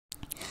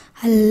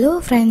Hello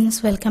friends,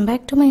 welcome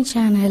back to my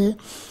channel.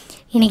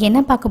 இன்றைக்கி என்ன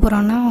பார்க்க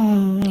போகிறோன்னா,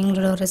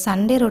 எங்களோட ஒரு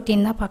சண்டே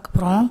ரொட்டீன் தான் பார்க்க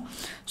போகிறோம்.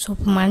 ஸோ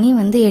இப்போ மணி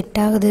 8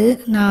 ஆகுது.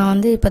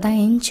 நான் இப்போ தான்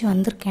எந்திச்சு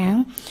வந்திருக்கேன்.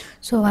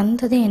 ஸோ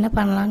வந்ததே என்ன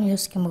பண்ணலான்னு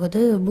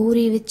யோசிக்கும்போது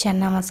பூரி வித்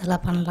சன்னா மசாலா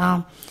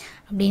பண்ணலாம்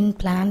அப்படின்னு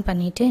பிளான்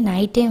பண்ணிவிட்டு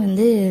நைட்டே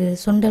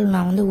சுண்டல்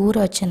நான் ஊற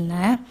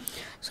வச்சுருந்தேன்.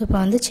 ஸோ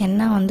இப்போ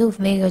சென்னா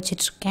வேக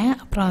வச்சிட்ருக்கேன்.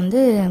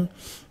 அப்புறம்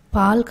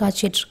பால்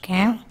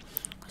காய்ச்சிட்ருக்கேன்.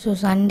 ஸோ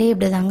சண்டே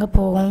இப்படி தாங்க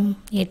போகும்.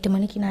 8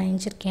 மணிக்கு நான்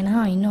எழுந்திருக்கேன்னா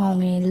இன்னும்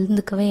அவங்க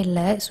எழுந்துக்கவே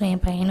இல்லை. ஸோ என்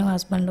பையனும்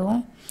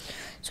ஹஸ்பண்டும்.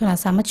 ஸோ நான்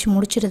சமைச்சு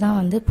முடிச்சுட்டு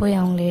தான் போய்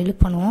அவங்கள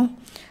எழுப்பணும்.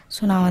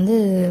 ஸோ நான்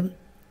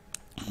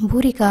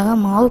பூரிக்காக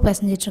மாவு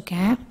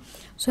பிசைஞ்சிட்ருக்கேன்.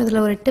 ஸோ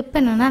இதில் ஒரு டிப்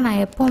என்னென்னா, நான்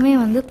எப்போவுமே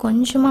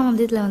கொஞ்சமாக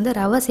இதில்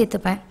ரவை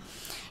சேர்த்துப்பேன்.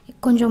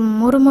 கொஞ்சம்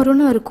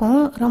மொறுமொறுன்னு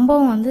இருக்கும்,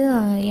 ரொம்பவும்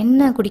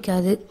எண்ணெய்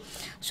குடிக்காது.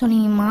 ஸோ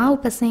நீங்கள் மாவு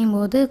பிசையும்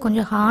போது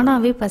கொஞ்சம்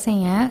ஹார்டாகவே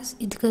பிசைங்க.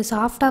 இதுக்கு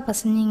சாஃப்டாக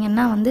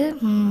பிசைஞ்சிங்கன்னா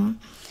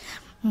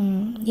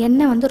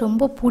எண்ணெய்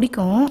ரொம்ப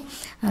பிடிக்கும்.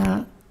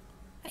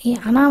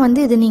 ஆனால்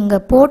இது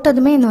நீங்கள்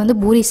போட்டதுமே இது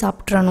பூரி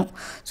சாப்பிட்றணும்.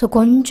 ஸோ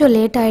கொஞ்சம்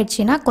லேட்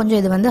ஆகிடுச்சின்னா கொஞ்சம்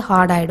இது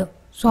ஹார்ட் ஆகிடும்.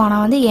 ஸோ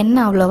ஆனால்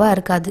எண்ணெய் அவ்வளோவா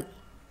இருக்காது.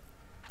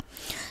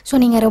 ஸோ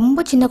நீங்கள்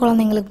ரொம்ப சின்ன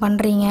குழந்தைங்களுக்கு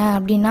பண்ணுறீங்க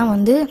அப்படின்னா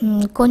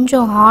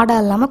கொஞ்சம்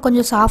ஹார்டாக இல்லாமல்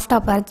கொஞ்சம்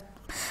சாஃப்டாக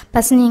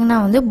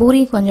பசஞ்சிங்கன்னா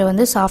பூரி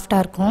கொஞ்சம்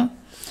சாஃப்டாக இருக்கும்.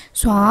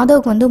 ஸோ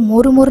ஆதவுக்கு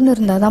மொறுமொறுன்னு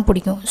இருந்தால் தான்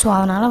பிடிக்கும். ஸோ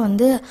அதனால்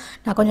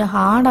நான் கொஞ்சம்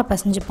ஹார்டாக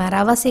பசைஞ்சிப்பேன்.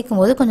 ரவை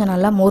சேர்க்கும் போது கொஞ்சம்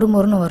நல்லா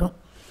மொறுமொறுன்னு வரும்.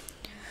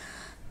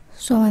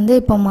 ஸோ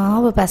இப்போ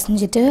மாவை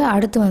பசைஞ்சிட்டு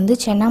அடுத்து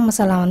சன்னா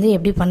மசாலா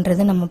எப்படி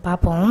பண்ணுறது நம்ம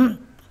பார்ப்போம்.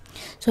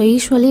 ஸோ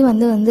யூஸ்வலி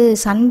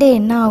சண்டே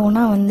என்ன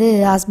ஆகும்னா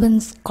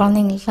ஹஸ்பண்ட்ஸ்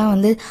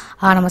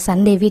குழந்தைங்களுக்குலாம் நம்ம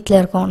சண்டே வீட்டில்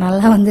இருக்கோம்,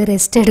 நல்லா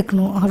ரெஸ்ட்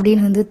எடுக்கணும்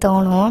அப்படின்னு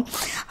தோணும்.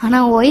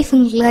 ஆனால்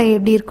ஒய்ஃபுங்களுக்குலாம்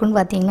எப்படி இருக்குன்னு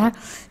பார்த்தீங்கன்னா,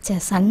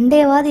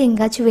 சண்டேவாவது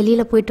எங்கேயாச்சும்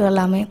வெளியில் போயிட்டு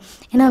வரலாமே.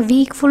 ஏன்னா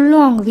வீக்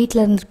ஃபுல்லும் அவங்க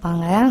வீட்டில்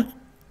இருந்திருப்பாங்க,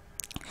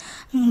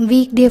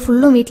 வீக் டே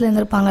ஃபுல்லும் வீட்டில்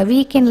இருந்திருப்பாங்க.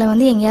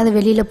 வீக்கெண்டில் எங்கேயாவது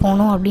வெளியில்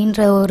போகணும் அப்படின்ற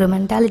ஒரு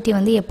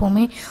மென்டாலிட்டி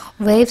எப்போவுமே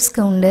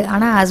ஒய்ஃப்ஸ்க்கு உண்டு.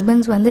 ஆனால்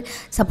ஹஸ்பண்ட்ஸ்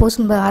சப்போஸ்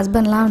நம்ம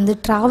ஹஸ்பண்ட்லாம்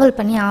ட்ராவல்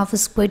பண்ணி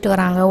ஆஃபீஸ்க்கு போயிட்டு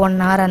வராங்க, 1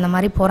 hour அந்த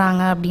மாதிரி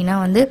போகிறாங்க அப்படின்னா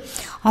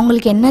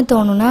அவங்களுக்கு என்ன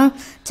தோணுன்னா,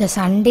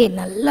 சண்டே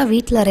நல்லா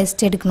வீட்டில்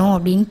ரெஸ்ட் எடுக்கணும்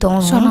அப்படின்னு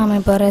தோணும். ஸோ நம்ம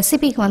இப்போ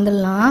ரெசிபிக்கு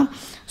வந்துடலாம்.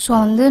 ஸோ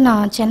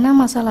நான் சன்னா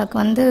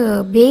மசாலாவுக்கு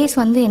பேஸ்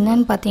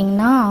என்னன்னு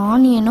பார்த்தீங்கன்னா,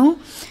 ஆனியனும்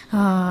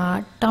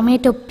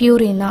டொமேட்டோ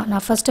பியூரின் தான்.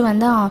 நான் ஃபஸ்ட்டு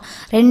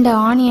 2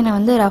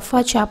 ஆனியனை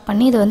ரஃபாக சாப்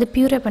பண்ணி இதை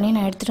பியூரே பண்ணி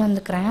நான் எடுத்துகிட்டு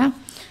வந்துக்கிறேன்.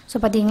 ஸோ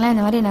பார்த்தீங்களா,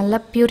 இந்த மாதிரி நல்லா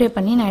பியூரே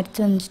பண்ணி நான்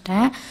எடுத்து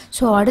வந்துட்டேன்.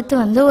 ஸோ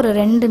அடுத்து ஒரு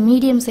 2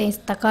 மீடியம் சைஸ்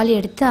தக்காளி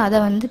எடுத்து அதை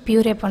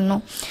பியூரே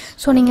பண்ணணும்.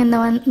 ஸோ நீங்கள்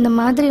இந்த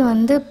மாதிரி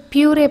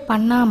பியூரே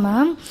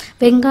பண்ணாமல்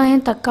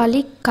வெங்காயம்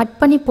தக்காளி கட்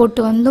பண்ணி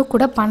போட்டு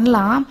கூட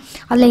பண்ணலாம்.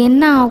 அதில்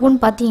என்ன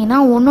ஆகும்னு பார்த்தீங்கன்னா,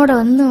 ஒன்றோட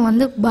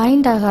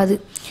பைண்ட் ஆகாது.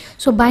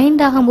 ஸோ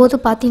பைண்ட் ஆகும்போது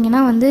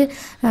பார்த்தீங்கன்னா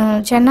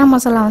சன்னா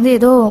மசாலா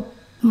ஏதோ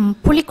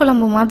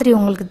புளிக்குழம்பு மாதிரி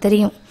உங்களுக்கு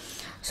தெரியும்.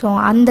 ஸோ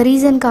அந்த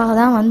ரீசனுக்காக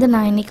தான்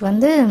நான் இன்றைக்கி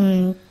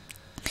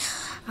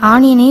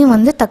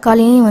ஆனியனையும்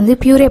தக்காளியையும்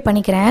பியூரே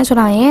பண்ணிக்கிறேன். ஸோ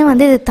நான் ஏன்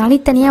இது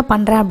தனித்தனியாக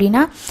பண்ணுறேன்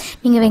அப்படின்னா,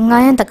 நீங்கள்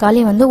வெங்காயம்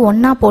தக்காளி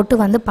ஒன்றா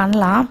போட்டு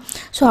பண்ணலாம்.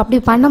 ஸோ அப்படி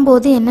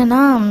பண்ணும்போது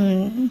என்னென்னா,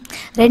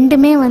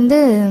 ரெண்டுமே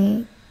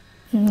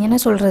என்ன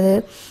சொல்கிறது,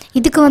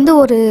 இதுக்கு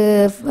ஒரு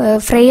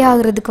ஃப்ரை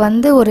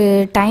ஆகுறதுக்கு ஒரு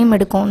டைம்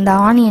எடுக்கும். இந்த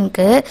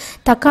ஆனியனுக்கு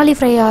தக்காளி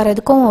ஃப்ரை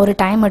ஆகிறதுக்கும் ஒரு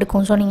டைம்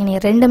எடுக்கும். ஸோ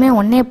நீங்கள் ரெண்டுமே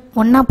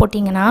ஒன்றா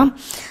போட்டிங்கன்னா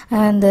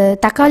இந்த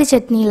தக்காளி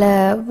சட்னியில்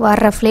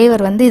வர்ற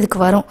ஃப்ளேவர் இதுக்கு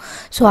வரும்.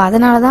 ஸோ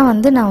அதனால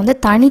தான் நான்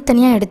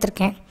தனித்தனியாக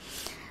எடுத்திருக்கேன்.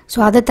 ஸோ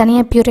அதை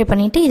தனியாக பியூரே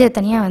பண்ணிவிட்டு இதை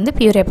தனியாக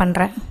பியூரே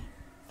பண்ணுறேன்.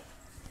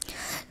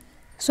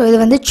 ஸோ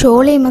இது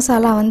சோலை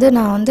மசாலா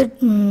நான்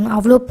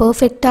அவ்வளோ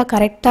பர்ஃபெக்டாக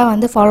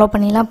கரெக்டாக ஃபாலோ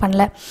பண்ணிலாம்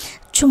பண்ணல.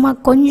 சும்மா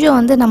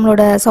கொஞ்சம்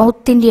நம்மளோட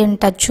சவுத் இண்டியன்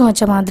டச்சும்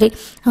வச்ச மாதிரி.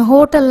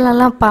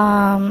 ஹோட்டல்லலாம்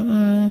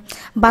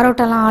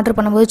பரோட்டாலாம் ஆர்டர்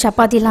பண்ணும்போது,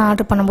 சப்பாத்திலாம்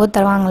ஆர்டர் பண்ணும்போது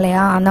தருவாங்க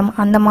இல்லையா,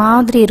 அந்த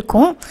மாதிரி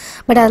இருக்கும்.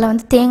 பட்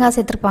அதில் தேங்காய்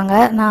சேர்த்துருப்பாங்க.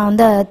 நான்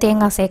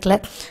தேங்காய் சேர்க்கல.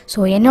 ஸோ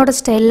என்னோடய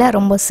ஸ்டைலில்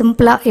ரொம்ப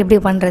சிம்பிளாக எப்படி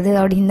பண்ணுறது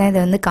அப்படின்னு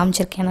தான் இதை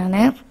காமிச்சிருக்கேன்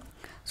நான்.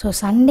 ஸோ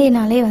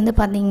சண்டேனாலே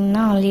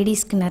பார்த்திங்கன்னா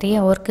லேடிஸ்க்கு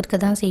நிறைய ஒர்க் இருக்க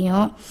தான்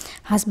செய்யும்.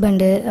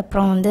 ஹஸ்பண்டு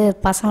அப்புறம்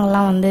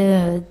பசங்கள்லாம்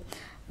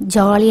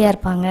ஜாலியாக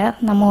இருப்பாங்க.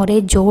 நம்ம ஒரே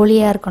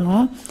ஜோலியாக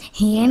இருக்கணும்.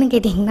 ஏன்னு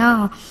கேட்டிங்கன்னா,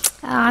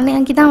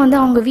 அன்றைக்கி தான்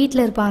அவங்க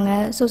வீட்டில் இருப்பாங்க.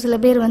 ஸோ சில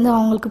பேர்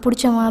அவங்களுக்கு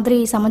பிடிச்ச மாதிரி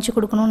சமைச்சு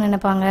கொடுக்கணும்னு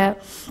நினைப்பாங்க.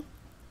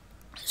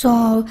 ஸோ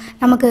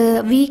நமக்கு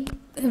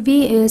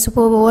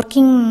இப்போ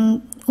ஒர்க்கிங்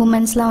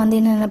உமன்ஸ்லாம்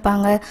என்ன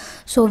நினைப்பாங்க,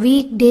 ஸோ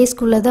வீக்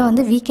டேஸ்க்குள்ளே தான்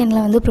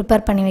வீக்கெண்டில்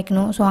ப்ரிப்பேர் பண்ணி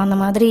வைக்கணும். ஸோ அந்த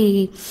மாதிரி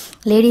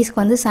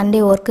லேடிஸ்க்கு சண்டே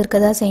ஒர்க் இருக்க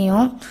தான்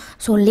செய்யும்.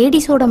 ஸோ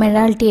லேடிஸோட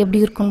மென்டாலிட்டி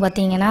எப்படி இருக்குன்னு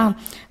பார்த்தீங்கன்னா,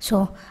 ஸோ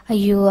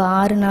ஐயோ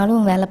 6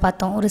 நாளும் வேலை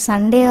பார்த்தோம், ஒரு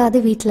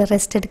சண்டேயாவது வீட்டில்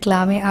ரெஸ்ட்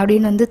எடுக்கலாமே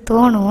அப்படின்னு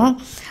தோணும்.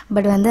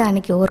 பட்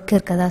அன்றைக்கி ஒர்க்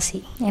இருக்க தான்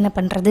என்ன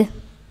பண்ணுறது.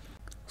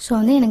 ஸோ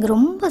எனக்கு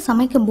ரொம்ப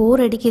சமைக்க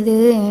போர் அடிக்குது,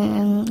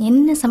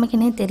 என்ன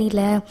சமைக்கனே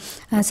தெரியல.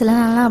 சில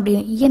நாள்லாம் அப்படி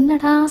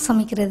என்னடா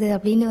சமைக்கிறது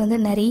அப்படின்னு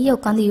நிறைய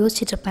உட்காந்து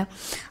யோசிச்சுட்ருப்பேன்.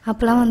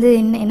 அப்போலாம்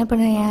என்ன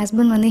பண்ணுவேன், என்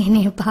ஹஸ்பண்ட்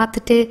என்னை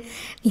பார்த்துட்டு,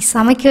 நீ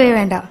சமைக்கவே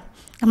வேண்டாம்,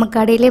 நம்ம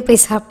கடையிலே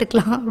போய்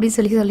சாப்பிட்டுக்கலாம் அப்படின்னு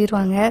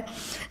சொல்லிடுவாங்க.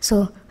 ஸோ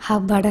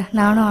அப்பாடா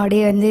நானும்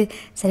அப்படியே வந்து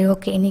சரி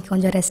ஓகே இன்றைக்கி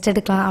கொஞ்சம் ரெஸ்ட்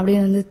எடுக்கலாம்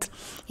அப்படின்னு வந்து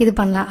இது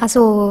பண்ணலாம்.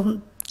 ஸோ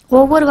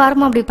ஒவ்வொரு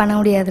வாரமும் அப்படி பண்ண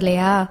முடியாது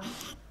இல்லையா.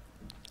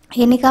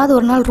 என்றைக்காவது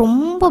ஒரு நாள்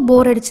ரொம்ப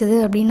போர் அடிச்சது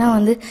அப்படின்னா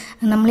வந்து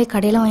நம்மளே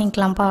கடையில்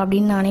வாங்கிக்கலாம்ப்பா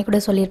அப்படின்னு நானே கூட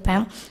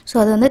சொல்லியிருப்பேன். ஸோ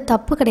அது வந்து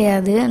தப்பு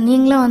கிடையாது.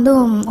 நீங்களும் வந்து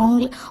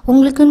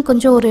உங்களுக்குன்னு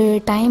கொஞ்சம் ஒரு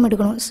டைம்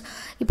எடுக்கணும்.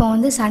 இப்போ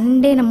வந்து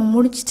சண்டே நம்ம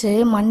முடிச்சிட்டு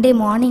மண்டே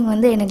மார்னிங்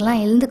வந்து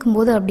எனக்குலாம் எழுந்துக்கும்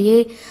போது அப்படியே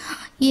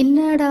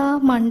என்னடா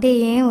மண்டே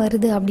ஏன்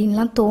வருது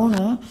அப்படின்லாம்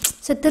தோணும்.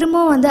 ஸோ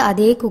திரும்பவும் வந்து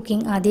அதே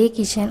குக்கிங் அதே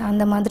கிச்சன்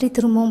அந்த மாதிரி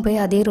திரும்பவும்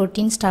போய் அதே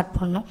ரொட்டீன் ஸ்டார்ட்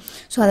பண்ணணும்.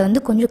 ஸோ அது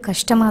வந்து கொஞ்சம்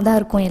கஷ்டமாக தான்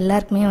இருக்கும்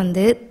எல்லாருக்குமே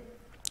வந்து.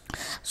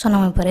 ஸோ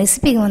நம்ம இப்போ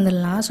ரெசிபிக்கு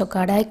வந்துடலாம். ஸோ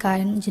கடாய்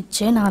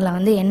காய்ஞ்சிச்சு, நான் அதில்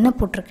வந்து எண்ணெய்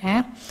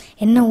போட்டிருக்கேன்,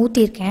 எண்ணெய்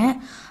ஊற்றிருக்கேன்.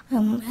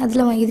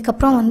 அதில்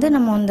இதுக்கப்புறம் வந்து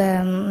நம்ம இந்த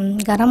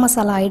கரம்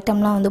மசாலா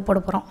ஐட்டம்லாம் வந்து போட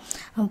போகிறோம்.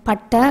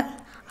 பட்டை,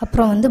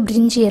 அப்புறம் வந்து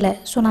பிரிஞ்சி இலை.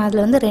 ஸோ நான்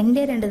அதில் வந்து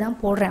 2 தான்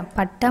போடுறேன்,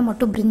 பட்டை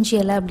மட்டும் பிரிஞ்சி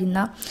இலை அப்படின்னு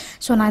தான்.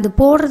 ஸோ நான் இது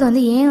போடுறது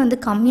வந்து ஏன் வந்து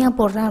கம்மியாக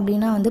போடுறேன்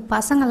அப்படின்னா வந்து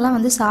பசங்கள்லாம்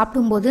வந்து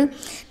சாப்பிடும்போது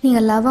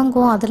நீங்கள்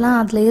லவங்கம் அதெல்லாம்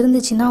அதில்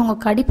இருந்துச்சுன்னா அவங்க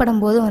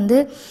கடிப்படும் போது வந்து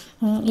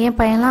என்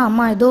பையன்லாம்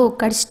அம்மா ஏதோ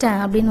கடிச்சிட்டேன்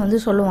அப்படின்னு வந்து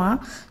சொல்லுவான்.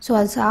 ஸோ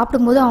அது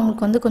சாப்பிடும்போது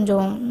அவங்களுக்கு வந்து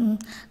கொஞ்சம்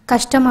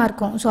கஷ்டமாக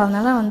இருக்கும். ஸோ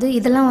அதனால் வந்து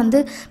இதெல்லாம் வந்து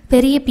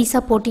பெரிய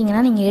பீஸாக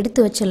போட்டிங்கன்னா நீங்கள் எடுத்து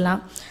வச்சிடலாம்.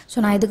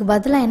 ஸோ நான் இதுக்கு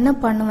பதிலாக என்ன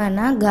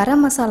பண்ணுவேன்னா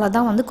கரம் மசாலா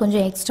தான் வந்து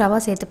கொஞ்சம்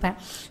எக்ஸ்ட்ராவாக சேர்த்துப்பேன்.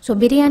 ஸோ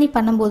பிரியாணி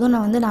பண்ணும்போதும்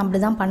நான்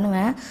அப்படி தான்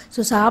பண்ணுவேன்.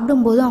 ஸோ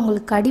சாப்பிடும்போது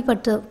அவங்களுக்கு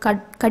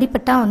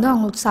கடிப்பட்டால் வந்து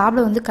அவங்களுக்கு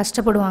சாப்பிட வந்து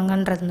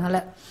கஷ்டப்படுவாங்கன்றதுனால.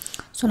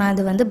 ஸோ நான்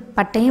இது வந்து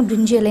பட்டையும்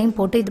பிரிஞ்சி இலையும்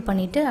போட்டு இது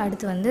பண்ணிவிட்டு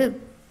அடுத்து வந்து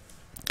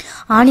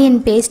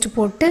ஆனியன் பேஸ்ட்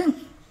போட்டு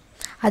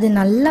அது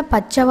நல்லா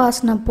பச்சை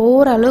வாசனை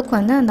போகிற அளவுக்கு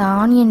வந்து அந்த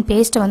ஆனியன்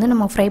பேஸ்ட்டை வந்து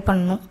நம்ம ஃப்ரை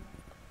பண்ணணும்.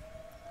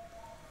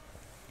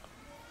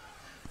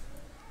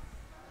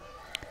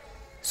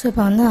 ஸோ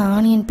இப்போ வந்து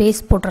ஆனியன்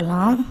பேஸ்ட்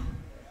போட்டுடலாம்.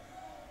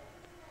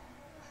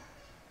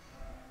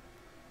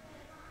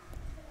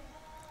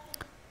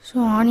 ஸோ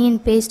ஆனியன்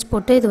பேஸ்ட்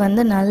போட்டு இது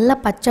வந்து நல்லா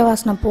பச்சை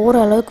வாசனை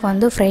போகிற அளவுக்கு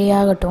வந்து ஃப்ரை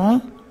ஆகட்டும்.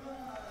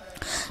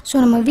 ஸோ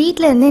நம்ம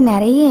வீட்டில் இருந்தே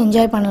நிறைய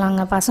என்ஜாய்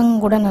பண்ணலாங்க.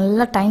 பசங்க கூட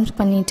நல்லா டைம்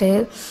பண்ணிவிட்டு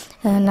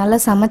நல்லா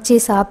சமைச்சி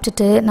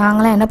சாப்பிட்டுட்டு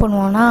நாங்களாம் என்ன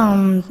பண்ணுவோன்னா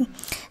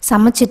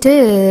சமைச்சிட்டு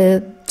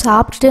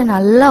சாப்பிட்டுட்டு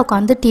நல்லா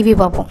உட்காந்து டிவி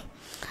பார்ப்போம்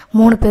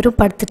 3 பேரும்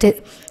படுத்துட்டு.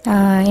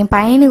 என்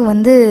பையனுக்கு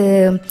வந்து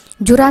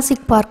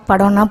ஜுராசிக் பார்க்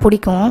படம்னா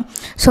பிடிக்கும்.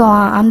 ஸோ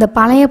அந்த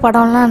பழைய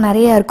படம்லாம்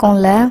நிறையா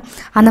இருக்கும்ல,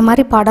 அந்த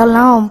மாதிரி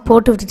படம்லாம்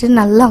போட்டு விட்டுட்டு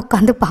நல்லா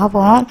உட்காந்து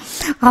பார்ப்போம்.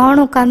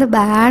 அவனும் உட்காந்து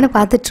பேன்னு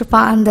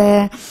பார்த்துட்ருப்பான். அந்த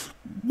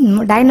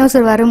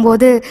டைனோசர்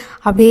வரும்போது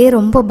அப்படியே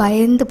ரொம்ப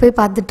பயந்து போய்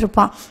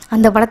பார்த்துட்ருப்பான்.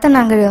 அந்த படத்தை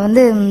நாங்கள்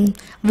வந்து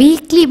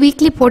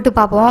வீக்லி போட்டு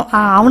பார்ப்போம்.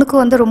 அவனுக்கு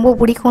வந்து ரொம்ப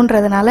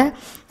பிடிக்குன்றதுனால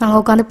நாங்கள்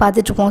உட்காந்து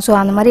பார்த்துட்ருப்போம். ஸோ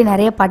அந்த மாதிரி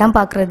நிறைய படம்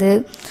பார்க்குறது.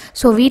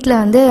 ஸோ வீட்டில்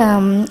வந்து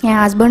என்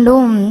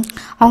ஹஸ்பண்டும்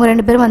அவங்க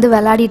 2 பேரும் வந்து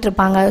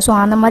விளையாடிட்டுருப்பாங்க. ஸோ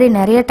அந்த மாதிரி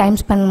நிறைய டைம்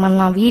ஸ்பெண்ட்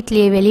பண்ணலாம்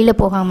வீட்லேயே வெளியில்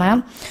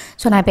போகாமல்.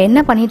 ஸோ நான் இப்போ என்ன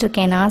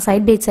பண்ணிகிட்ருக்கேன்னா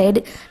சைட் பை சைடு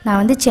நான்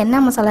வந்து சென்னா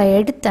மசாலா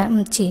எடுத்தேன்.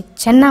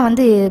 சென்னா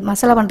வந்து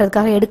மசாலா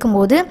பண்ணுறதுக்காக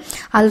எடுக்கும்போது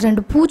அதில்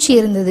 2 பூச்சி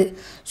இருந்தது.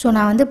 ஸோ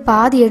நான் வந்து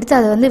பாதி எடுத்து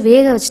அதை வந்து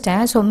வேக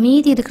வச்சிட்டேன். ஸோ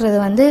மீதி இருக்கிறத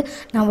வந்து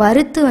நான்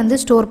வறுத்து வந்து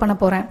ஸ்டோர் பண்ண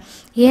போகிறேன்.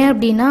 ஏன்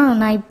அப்படின்னா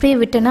நான் இப்படியே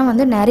விட்டேன்னா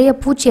வந்து நிறைய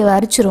பூச்சியை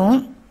அரிச்சிரும்.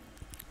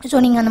 ஸோ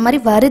நீங்கள் அந்த மாதிரி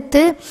வறுத்து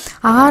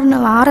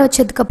ஆற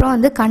வச்சதுக்கப்புறம்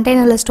வந்து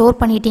கண்டெய்னரில் ஸ்டோர்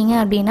பண்ணிட்டீங்க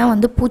அப்படின்னா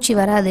வந்து பூச்சி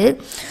வராது.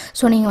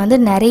 ஸோ நீங்கள் வந்து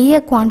நிறைய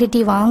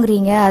குவான்டிட்டி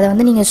வாங்குறீங்க, அதை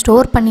வந்து நீங்கள்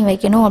ஸ்டோர் பண்ணி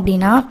வைக்கணும்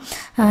அப்படின்னா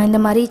இந்த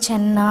மாதிரி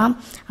சென்னா,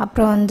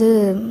 அப்புறம் வந்து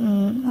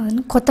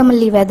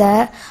கொத்தமல்லி விதை,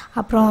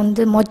 அப்புறம்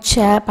வந்து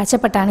மொச்சை, பச்சை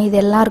பட்டாணி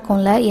இதெல்லாம்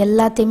இருக்கும்ல,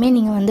 எல்லாத்தையுமே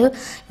நீங்கள் வந்து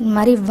இந்த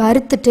மாதிரி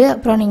வறுத்துட்டு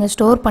அப்புறம் நீங்கள்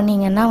ஸ்டோர்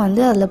பண்ணிங்கன்னா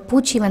வந்து அதில்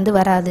பூச்சி வந்து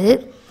வராது.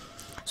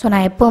 ஸோ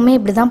நான் எப்போவுமே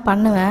இப்படி தான்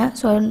பண்ணுவேன்.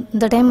 ஸோ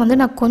இந்த டைம் வந்து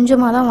நான்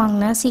கொஞ்சமாக தான்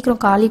வாங்கினேன்,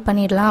 சீக்கிரம் காலி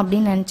பண்ணிடலாம்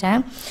அப்படின்னு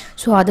நினச்சேன்.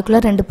 ஸோ அதுக்குள்ளே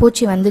 2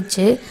 பூச்சி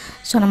வந்துச்சு.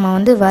 ஸோ நம்ம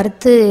வந்து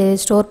வறுத்து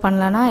ஸ்டோர்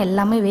பண்ணலன்னா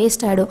எல்லாமே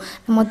வேஸ்ட் ஆகிடும்.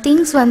 நம்ம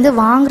திங்ஸ் வந்து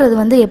வாங்குறது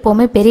வந்து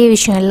எப்போவுமே பெரிய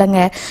விஷயம்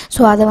இல்லைங்க.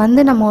 ஸோ அதை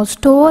வந்து நம்ம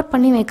ஸ்டோர்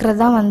பண்ணி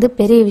வைக்கிறது தான் வந்து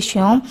பெரிய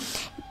விஷயம்.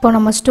 இப்போ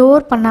நம்ம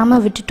ஸ்டோர்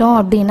பண்ணாமல் விட்டுட்டோம்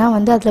அப்படின்னா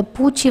வந்து அதில்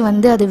பூச்சி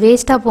வந்து அது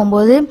வேஸ்ட்டாக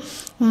போகும்போது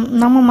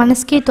நம்ம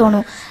மனசுக்கே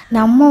தோணும்,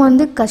 நம்ம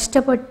வந்து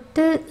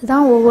கஷ்டப்பட்டு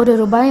தான் ஒவ்வொரு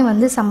ரூபாயும்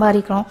வந்து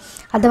சம்பாதிக்கிறோம்.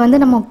 அதை வந்து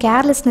நம்ம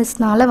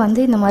கேர்லெஸ்னஸ்னால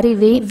வந்து இந்த மாதிரி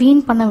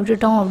வீண் பண்ண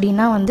விட்டுட்டோம்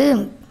அப்படின்னா வந்து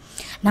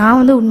நான்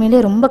வந்து உண்மையிலே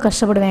ரொம்ப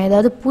கஷ்டப்படுவேன்.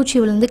 ஏதாவது பூச்சி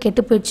விழுந்து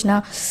கெட்டு போயிடுச்சுன்னா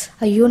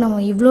ஐயோ நம்ம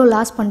இவ்வளோ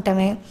லாஸ்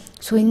பண்ணிட்டோமே.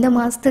 ஸோ இந்த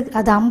மாதத்துக்கு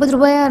அது 50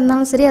 ரூபாயாக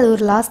இருந்தாலும் சரி அது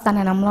ஒரு லாஸ்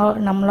தானே,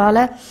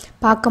 நம்மளால்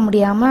பார்க்க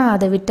முடியாமல்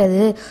அதை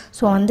விட்டது.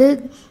 ஸோ வந்து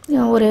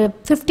ஒரு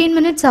 15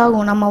 மினிட்ஸ்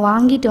ஆகும். நம்ம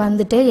வாங்கிட்டு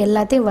வந்துட்டு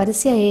எல்லாத்தையும்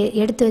வரிசையாக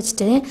எடுத்து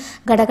வச்சுட்டு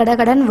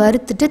கடன்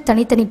வறுத்துட்டு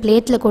தனித்தனி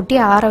பிளேட்டில் கொட்டி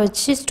ஆற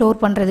வச்சு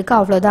ஸ்டோர் பண்ணுறதுக்கு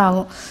அவ்வளோதான்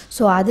ஆகும்.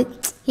 ஸோ அது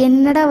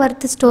என்னடா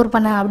வறுத்து ஸ்டோர்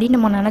பண்ண அப்படின்னு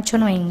நம்ம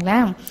நினச்சோன்னு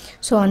வைங்களேன்,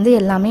 ஸோ வந்து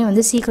எல்லாமே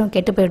வந்து சீக்கிரம்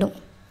கெட்டு போயிடும்.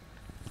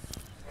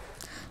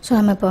 ஸோ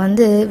நம்ம இப்போ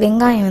வந்து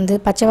வெங்காயம் வந்து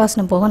பச்சை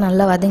வாசனை போக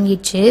நல்லா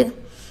வதங்கிடுச்சு.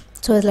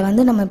 ஸோ இதில்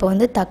வந்து நம்ம இப்போ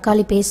வந்து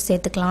தக்காளி பேஸ்ட்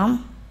சேர்த்துக்கலாம்.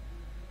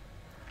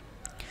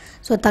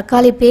 ஸோ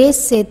தக்காளி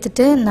பேஸ்ட்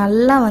சேர்த்துட்டு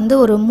நல்லா வந்து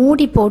ஒரு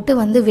மூடி போட்டு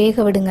வந்து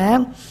வேக விடுங்க.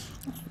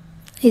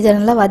 இதை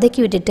நல்லா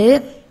வதக்கி விட்டுட்டு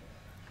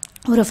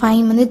ஒரு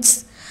 5 மினிட்ஸ்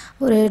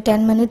ஒரு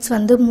 10 மினிட்ஸ்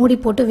வந்து மூடி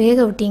போட்டு வேக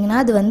விட்டிங்கன்னா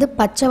அது வந்து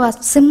பச்சை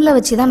சிம்மில்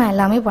வச்சு தான் நான்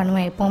எல்லாமே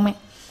பண்ணுவேன் எப்போவுமே.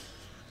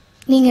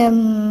 நீங்கள்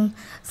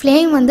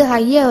ஃப்ளேம் வந்து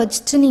ஹையாக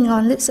வச்சுட்டு நீங்கள்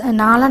வந்து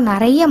நான்லாம்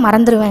நிறைய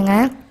மறந்துடுவேங்க.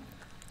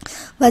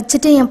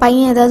 வச்சுட்டு என்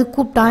பையன் ஏதாவது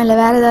கூப்பிட்டான் இல்லை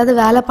வேறு ஏதாவது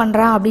வேலை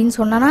பண்ணுறான் அப்படின்னு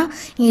சொன்னான்னா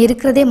இங்கே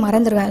இருக்கிறதே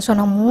மறந்துடுவேன். ஸோ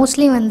நான்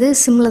மோஸ்ட்லி வந்து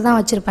சிம்மில் தான்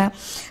வச்சுருப்பேன்.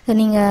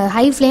 நீங்கள்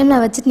ஹை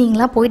ஃப்ளேமில் வச்சுட்டு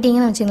நீங்களாம்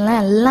போயிட்டீங்கன்னு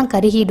வச்சுங்களேன் எல்லாம்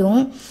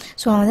கருகிடும்.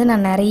 ஸோ வந்து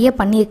நான் நிறைய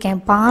பண்ணியிருக்கேன்.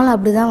 பால்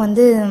அப்படி தான்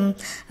வந்து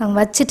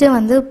வச்சுட்டு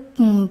வந்து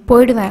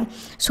போயிடுவேன்.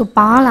 ஸோ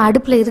பால்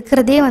அடுப்பில்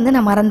இருக்கிறதே வந்து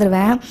நான்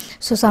மறந்துடுவேன்.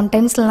 ஸோ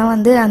சம்டைம்ஸ்லாம்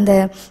வந்து அந்த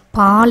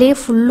பாலே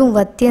ஃபுல்லும்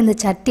வற்றி அந்த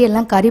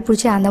சட்டியெல்லாம் கறி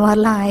பிடிச்சி அந்த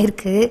மாதிரிலாம்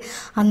ஆயிருக்கு.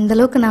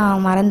 அந்தளவுக்கு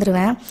நான்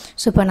மறந்துடுவேன்.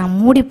 ஸோ இப்போ நான்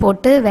மூடி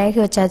போட்டு வேக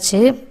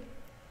வச்சாச்சு.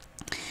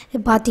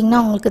 பார்த்திங்கன்னா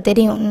உங்களுக்கு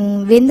தெரியும்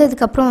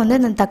வெந்ததுக்கப்புறம் வந்து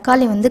அந்த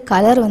தக்காளி வந்து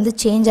கலர் வந்து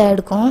சேஞ்ச்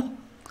ஆகிருக்கும்.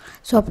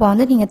 ஸோ அப்போ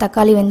வந்து நீங்கள்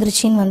தக்காளி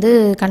வெந்துருச்சின்னு வந்து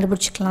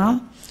கண்டுபிடிச்சிக்கலாம்.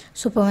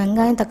 ஸோ இப்போ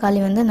வெங்காயம்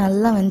தக்காளி வந்து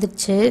நல்லா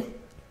வெந்துருச்சு.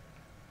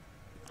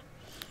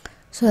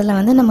 ஸோ அதில்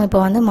வந்து நம்ம இப்போ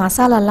வந்து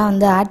மசாலாலாம்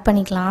வந்து ஆட்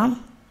பண்ணிக்கலாம்.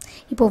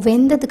 இப்போது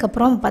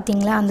வெந்ததுக்கப்புறம்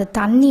பார்த்திங்களா அந்த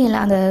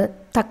தண்ணியெல்லாம் அந்த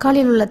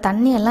தக்காளியில் உள்ள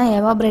தண்ணியெல்லாம்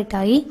எவாப்ரேட்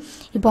ஆகி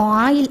இப்போ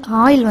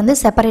ஆயில் வந்து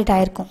செப்பரேட்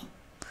ஆகிருக்கும்.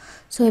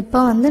 ஸோ இப்போ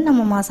வந்து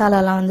நம்ம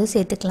மசாலாலாம் வந்து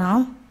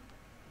சேர்த்துக்கலாம்.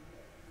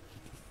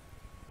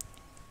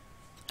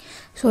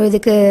 ஸோ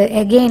இதுக்கு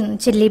எகெயின்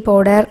சில்லி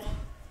பவுடர்,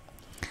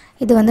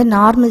 இது வந்து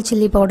நார்மல்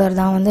சில்லி பவுடர்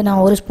தான் வந்து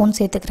நான் 1 ஸ்பூன்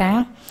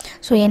சேர்த்துக்கிறேன்.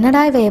 ஸோ என்னடா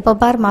இவ எப்போ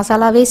பார்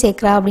மசாலாவே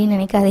சேர்க்குறா அப்படின்னு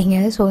நினைக்காதீங்க.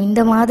 ஸோ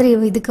இந்த மாதிரி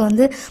இதுக்கு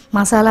வந்து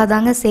மசாலா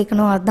தாங்க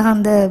சேர்க்கணும், அதுதான்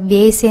அந்த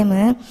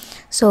பேஸேமு.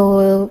 ஸோ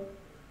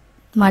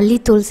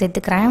மல்லித்தூள்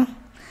சேர்த்துக்கிறேன்,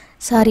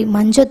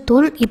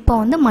 மஞ்சத்தூள். இப்போ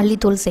வந்து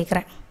மல்லித்தூள்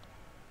சேர்க்குறேன்.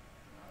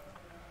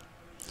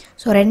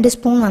 ஸோ 2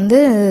 ஸ்பூன் வந்து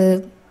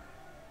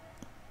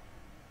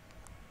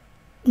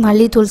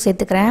மல்லித்தூள்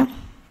சேர்த்துக்கிறேன்.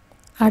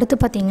 அடுத்து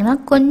பார்த்திங்கன்னா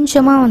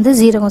கொஞ்சமாக வந்து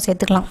ஜீரகம்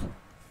சேர்த்துக்கலாம்.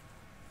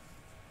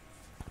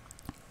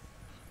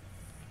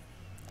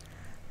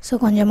 ஸோ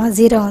கொஞ்சமாக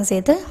ஜீரகம்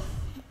சேர்த்து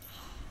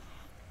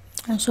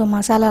ஸோ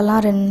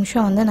மசாலாலாம் 2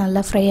 நிமிஷம் வந்து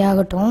நல்லா ஃப்ரை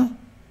ஆகட்டும்.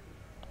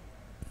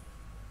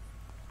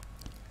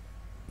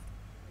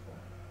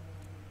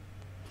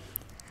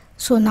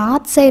 ஸோ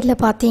நார்த்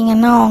சைடில்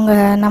பார்த்தீங்கன்னா அவங்க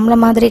நம்மள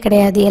மாதிரி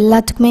கிடையாது,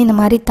 எல்லாத்துக்குமே இந்த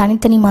மாதிரி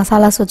தனித்தனி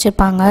மசாலாஸ்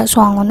வச்சுருப்பாங்க. ஸோ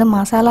அவங்க வந்து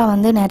மசாலா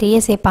வந்து நிறைய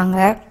சேர்ப்பாங்க.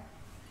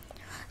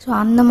 ஸோ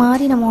அந்த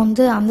மாதிரி நம்ம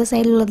வந்து அந்த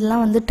சைடில்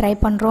உள்ளதெல்லாம் வந்து ட்ரை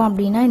பண்ணுறோம்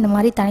அப்படின்னா இந்த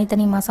மாதிரி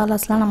தனித்தனி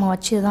மசாலாஸ்லாம் நம்ம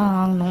வச்சு தான்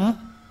ஆகணும்.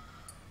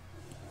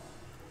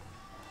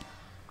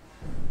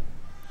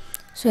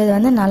 ஸோ இது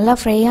வந்து நல்லா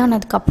ஃப்ரை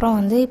ஆனதுக்கப்புறம்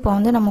வந்து இப்போ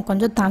வந்து நம்ம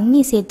கொஞ்சம்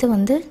தண்ணி சேர்த்து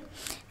வந்து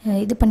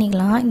இது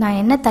பண்ணிக்கலாம். நான்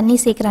என்ன தண்ணி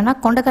சேர்க்குறேன்னா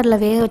கொண்டக்கடலை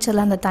வேக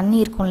வச்சதில் அந்த தண்ணி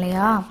இருக்கும்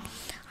இல்லையா,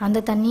 அந்த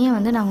தண்ணியை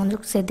வந்து நான் வந்து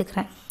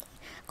சேர்த்துக்கிறேன்.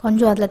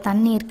 கொஞ்சம் அதில்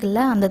தண்ணி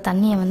இருக்குல்ல, அந்த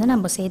தண்ணியை வந்து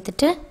நம்ம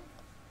சேர்த்துட்டு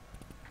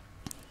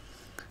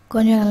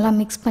கொஞ்சம் நல்லா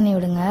மிக்ஸ் பண்ணி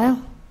விடுங்க.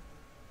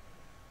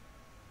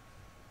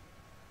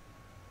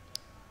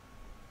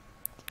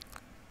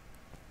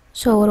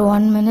 ஸோ ஒரு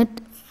 1 மினிட்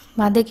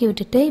வதக்கி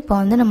விட்டுட்டு இப்போ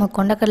வந்து நம்ம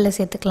கொண்டக்கடலை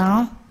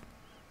சேர்த்துக்கலாம்.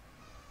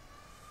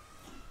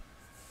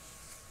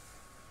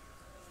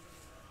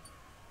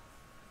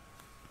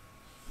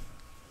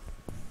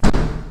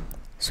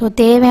 ஸோ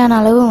தேவையான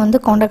அளவு வந்து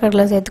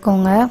கொண்டக்கடலை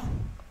சேர்த்துக்கோங்க.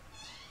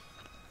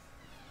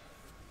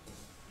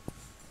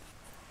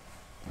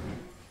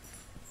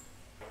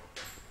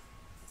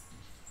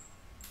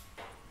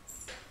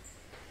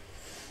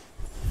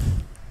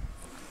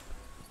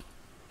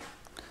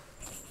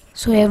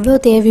 ஸோ எவ்வளோ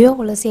தேவையோ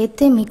அவ்வளோ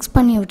சேர்த்து மிக்ஸ்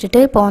பண்ணி விட்டுட்டு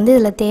இப்போ வந்து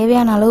இதில்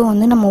தேவையான அளவு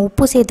வந்து நம்ம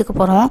உப்பு சேர்த்துக்க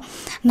போகிறோம்.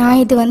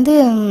 நான் இது வந்து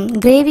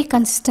கிரேவி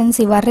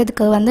கன்சிஸ்டன்சி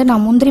வர்றதுக்கு வந்து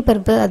நான் முந்திரி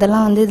பருப்பு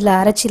அதெல்லாம் வந்து இதில்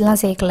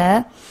அரைச்சிலாம் சேர்க்கல.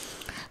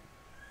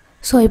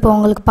 ஸோ இப்போ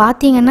உங்களுக்கு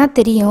பார்த்தீங்கன்னா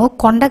தெரியும்,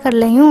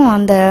 கொண்டக்கடலையும்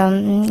அந்த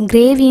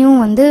கிரேவியும்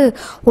வந்து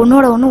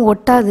ஒன்றோட ஒன்று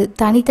ஒட்டாது,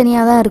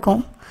 தனித்தனியாக தான்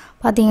இருக்கும்,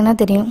 பார்த்தீங்கன்னா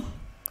தெரியும்.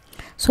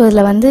 ஸோ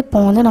இதில் வந்து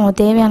இப்போ வந்து நம்ம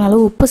தேவையான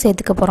அளவு உப்பு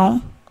சேர்த்துக்க போகிறோம்.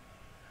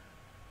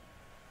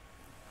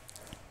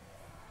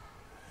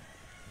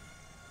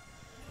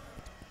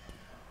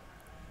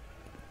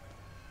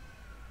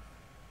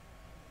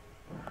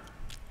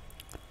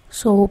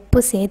 ஸோ உப்பு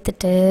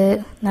சேர்த்துட்டு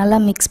நல்லா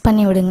மிக்ஸ்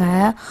பண்ணி விடுங்க.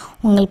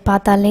 உங்களுக்கு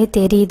பார்த்தாலே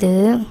தெரியுது.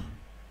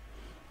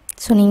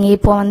 ஸோ நீங்கள்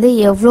இப்போ வந்து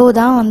எவ்வளோ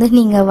தான் வந்து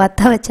நீங்கள்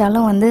வற்ற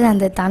வச்சாலும் வந்து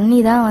அந்த தண்ணி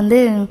தான் வந்து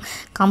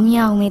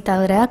கம்மியாகுமே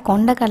தவிர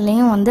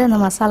கொண்டக்கடலையும் வந்து அந்த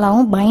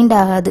மசாலாவும் பைண்ட்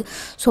ஆகாது.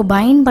 ஸோ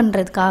பைண்ட்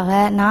பண்ணுறதுக்காக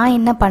நான்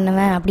என்ன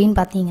பண்ணுவேன் அப்படின்னு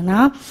பார்த்தீங்கன்னா,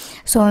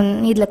 ஸோ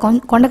இதில்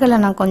கொண்டக்கடலை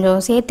நான்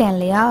கொஞ்சம் சேர்த்தேன்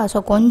இல்லையா,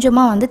 ஸோ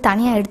கொஞ்சமாக வந்து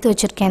தனியாக எடுத்து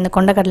வச்சுருக்கேன் இந்த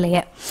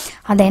கொண்டக்கடலையை.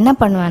 அதை என்ன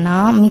பண்ணுவேன்னா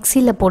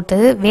மிக்சியில் போட்டு,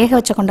 வேக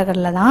வச்ச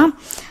கொண்டக்கடலை தான்,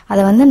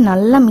 அதை வந்து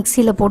நல்லா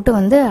மிக்சியில் போட்டு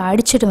வந்து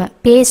அடிச்சிடுவேன்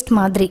பேஸ்ட்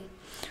மாதிரி.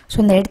 ஸோ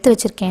இந்த எடுத்து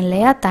வச்சுருக்கேன்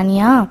இல்லையா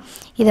தனியாக,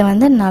 இதை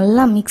வந்து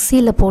நல்லா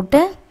மிக்சியில் போட்டு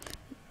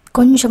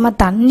கொஞ்சமாக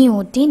தண்ணி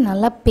ஊற்றி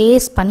நல்லா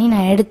பேஸ்ட் பண்ணி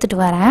நான் எடுத்துகிட்டு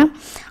வரேன்.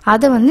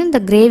 அதை வந்து இந்த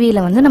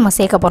கிரேவியில் வந்து நம்ம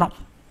சேர்க்க போகிறோம்.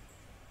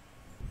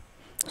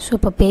 ஸோ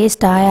இப்போ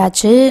பேஸ்ட்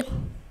ஆயாச்சு.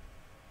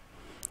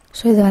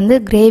 ஸோ இதை வந்து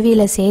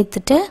கிரேவியில்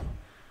சேர்த்துட்டு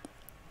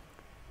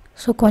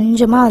ஸோ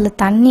கொஞ்சமாக அதில்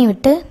தண்ணி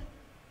விட்டு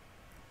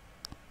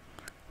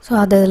ஸோ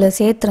அதை அதில்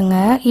சேர்த்துருங்க.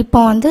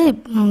 இப்போ வந்து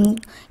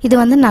இது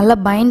வந்து நல்லா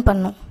பைண்ட்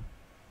பண்ணும்.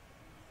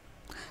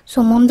 ஸோ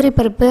முந்திரி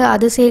பருப்பு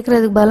அது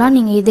சேர்க்குறதுக்கு பதிலாக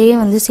நீங்கள் இதையே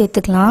வந்து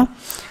சேர்த்துக்கலாம்.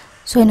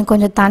 ஸோ எனக்கு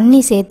கொஞ்சம்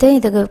தண்ணி சேர்த்து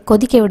இதுக்கு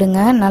கொதிக்க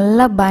விடுங்க.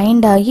 நல்லா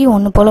பைண்ட் ஆகி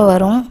ஒன்று போல்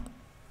வரும்.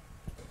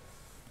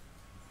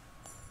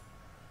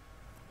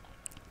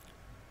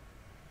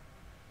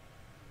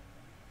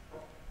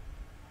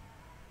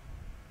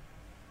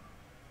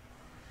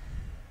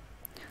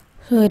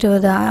 ஸோ இது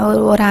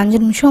ஒரு 5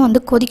 நிமிஷம் வந்து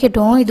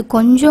கொதிக்கட்டும். இது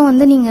கொஞ்சம்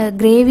வந்து நீங்கள்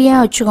கிரேவியாக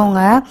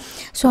வச்சுக்கோங்க.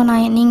 ஸோ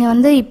நீங்கள்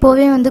வந்து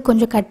இப்போவே வந்து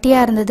கொஞ்சம்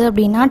கட்டியாக இருந்தது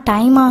அப்படின்னா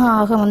டைம்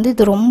ஆக வந்து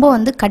இது ரொம்ப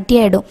வந்து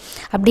கட்டியாகிடும்,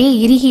 அப்படியே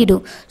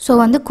இறுகிடும். ஸோ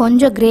வந்து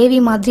கொஞ்சம் கிரேவி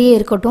மாதிரியே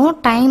இருக்கட்டும்.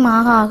 டைம்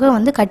ஆக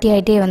வந்து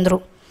கட்டியாகிட்டே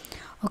வந்துடும்.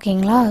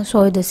 ஓகேங்களா?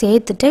 ஸோ இது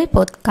சேர்த்துட்டு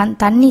இப்போ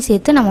தண்ணி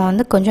சேர்த்து நம்ம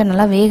வந்து கொஞ்சம்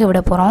நல்லா வேக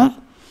விட போகிறோம்.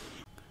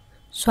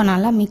 ஸோ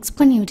நல்லா மிக்ஸ்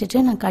பண்ணி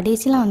விட்டுட்டு நான்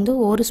கடைசியில் வந்து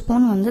 1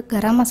 ஸ்பூன் வந்து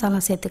கரம்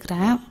மசாலா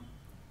சேர்த்துக்கிறேன்.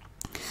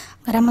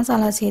 கரம்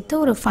மசாலா சேர்த்து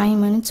ஒரு 5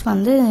 மினிட்ஸ்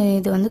வந்து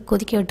இது வந்து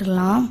கொதிக்க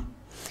விட்டுடலாம்.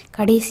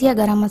 கடைசியாக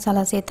கரம்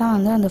மசாலா சேர்த்தா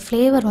வந்து அந்த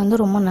ஃப்ளேவர்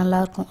வந்து ரொம்ப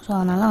நல்லாயிருக்கும். ஸோ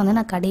அதனால் வந்து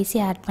நான்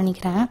கடைசியாக ஆட்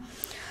பண்ணிக்கிறேன்.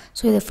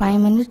 ஸோ இது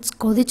 5 மினிட்ஸ்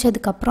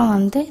கொதித்ததுக்கப்புறம்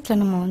வந்து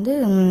இதில் நம்ம வந்து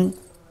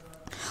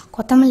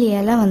கொத்தமல்லி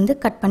இலை வந்து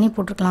கட் பண்ணி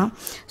போட்டுக்கலாம்.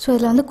 ஸோ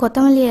இதில் வந்து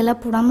கொத்தமல்லி இலை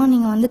போடாமல்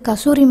நீங்கள் வந்து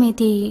கசூரி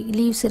மேத்தி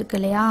லீவ்ஸ் இருக்குது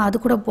இல்லையா, அது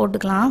கூட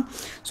போட்டுக்கலாம்.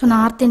 ஸோ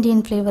நார்த்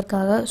இந்தியன்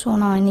ஃப்ளேவருக்காக. ஸோ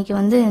நான் இன்றைக்கி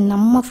வந்து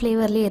நம்ம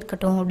ஃப்ளேவர்லேயே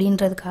இருக்கட்டும்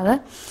அப்படின்றதுக்காக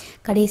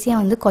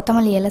கடைசியாக வந்து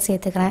கொத்தமல்லி இலை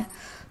சேர்த்துக்கிறேன்.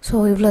 ஸோ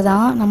இவ்வளோ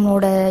தான்,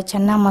 நம்மளோட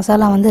சன்னா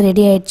மசாலா வந்து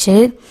ரெடி ஆயிடுச்சு.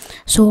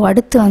 ஸோ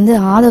அடுத்து வந்து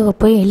ஆதவை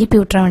போய் எழுப்பி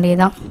விட்டுற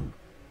வேண்டியதுதான்.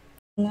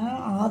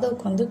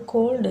 ஆதவுக்கு வந்து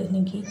கோல்டு,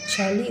 இன்றைக்கி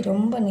சளி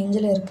ரொம்ப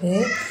நெஞ்சில்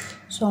இருக்குது.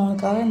 ஸோ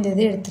அவனுக்காக இந்த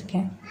இது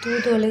எடுத்திருக்கேன்,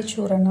 தூதுவளை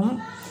சூரணம்.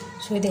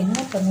 ஸோ இதை என்ன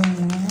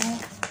பண்ணுவேன்னா,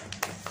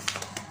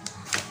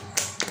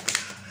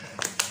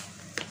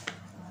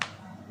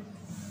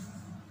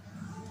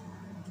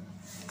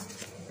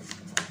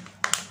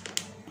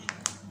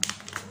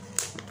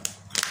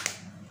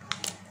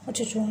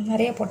 அச்சோ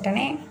நிறைய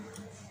போட்டனே.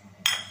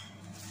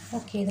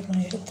 ஓகே, இதை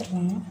கொஞ்சம்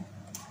எடுத்துடலாம்.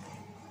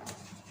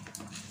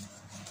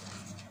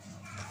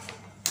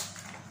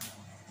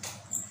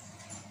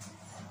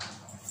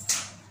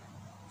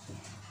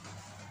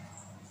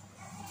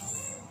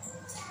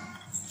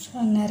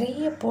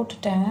 நிறைய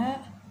போட்டுட்டேன்,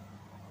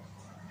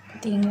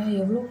 பார்த்தீங்களா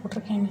எவ்வளோ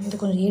போட்டிருக்கேன். இது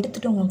கொஞ்சம்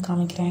எடுத்துகிட்டு உங்களுக்கு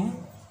காமிக்கிறேன்.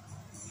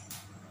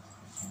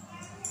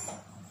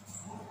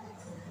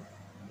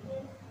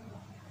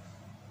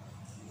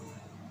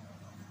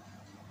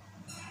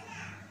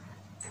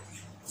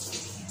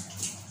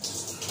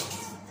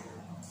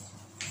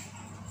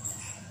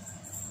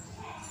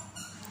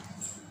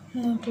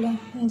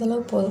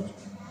 இந்தளவு போதும்.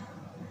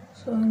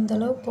 ஸோ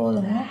இந்தளவு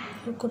போதும்.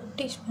 ஒரு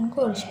குட்டி ஸ்பூனுக்கு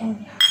 1 ஸ்பூன்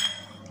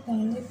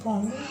இதில் வந்து இப்போ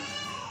வந்து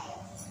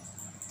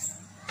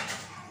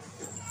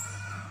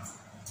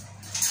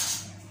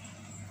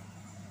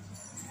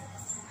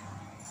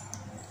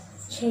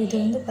ஸோ இது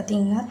வந்து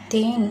பார்த்திங்கன்னா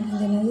தேன்.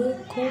 இது வந்து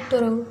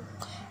கூட்டுறவு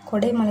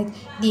கொடைமலை.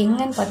 இது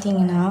எங்கன்னு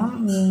பார்த்தீங்கன்னா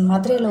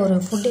மதுரையில் ஒரு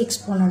ஃபுட்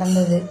எக்ஸ்போ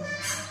நடந்தது.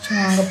 ஸோ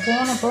அங்கே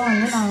போனப்போ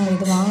வந்து நாங்கள்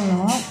இது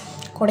வாங்கினோம்,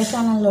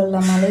 கொடைக்கானலில் உள்ள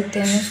மலை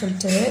தேன்னு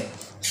சொல்லிட்டு.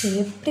 ஸோ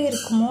எப்படி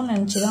இருக்குமோன்னு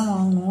நினச்சி தான்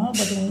வாங்கினோம்.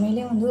 பட்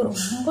உண்மையிலே வந்து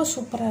ரொம்ப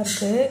சூப்பராக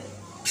இருக்குது.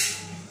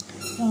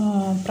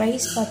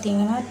 ப்ரைஸ்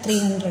பார்த்திங்கன்னா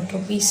 300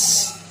 ருபீஸ்.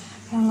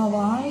 நாங்கள்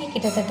வாங்கி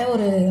கிட்டத்தட்ட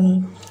ஒரு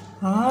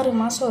 6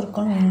 மாதம்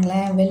இருக்கும்னு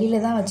வைங்களேன்.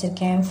 வெளியில் தான்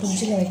வச்சுருக்கேன்,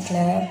 ஃப்ரிட்ஜில் வைக்கல.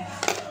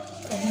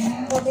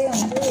 ரொம்பவே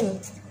வந்து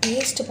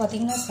டேஸ்ட்டு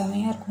பார்த்திங்கன்னா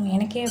செமையாக இருக்கும்.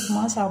 எனக்கே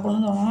எப்பமா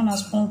சாப்பிடணும்னு தோணும்,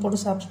 நான் ஸ்பூன் போட்டு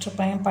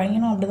சாப்பிட்டுருப்பேன். என்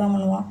பையனும் அப்படி தான்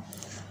பண்ணுவான்.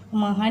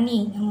 அம்மா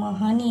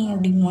ஹனி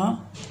அப்படிமா.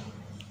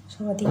 ஸோ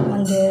பார்த்திங்கன்னா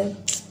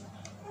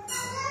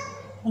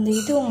அந்த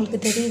இது உங்களுக்கு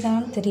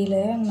தெரியுதான்னு தெரியல,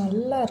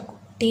 நல்லா இருக்கும்.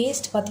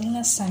 டேஸ்ட்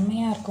பார்த்திங்கன்னா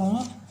செமையாக இருக்கும்.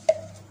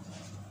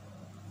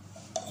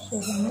 ஸோ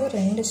இது வந்து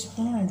 2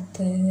 ஸ்பூன்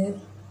எடுத்து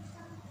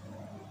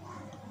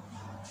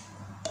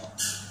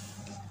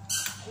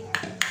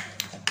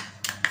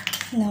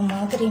இந்த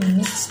மாதிரி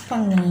மிக்ஸ்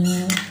பண்ணி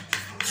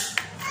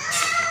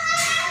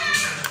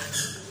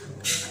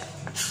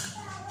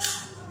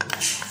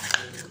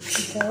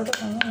இதோட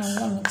வந்து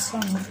நல்லா மிக்ஸ்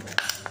ஆகும்.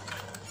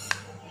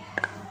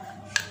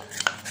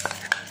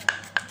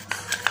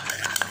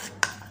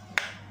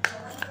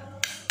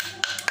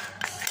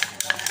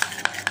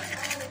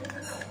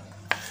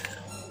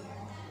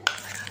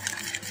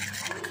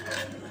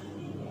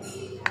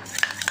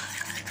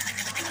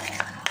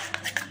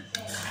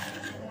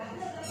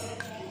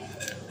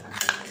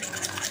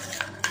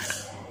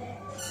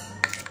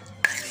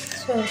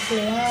 ஸோ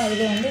இல்லையா,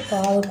 இது வந்து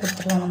பாவை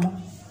கொடுத்துடலாம். நம்ம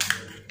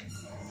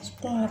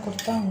ஸ்பூனில்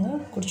கொடுத்தா வந்து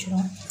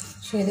குடிச்சிடும்.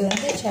 ஸோ இது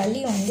வந்து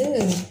சளி வந்து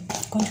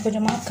கொஞ்சம்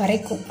கொஞ்சமாக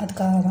கரைக்கும்,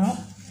 அதுக்காக தான்.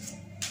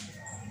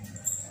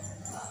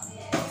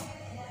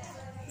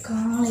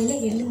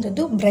 காலையில்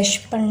எழுந்ததும் ப்ரஷ்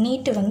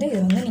பண்ணிவிட்டு வந்து இது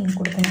வந்து நீங்கள்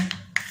கொடுக்கணும்.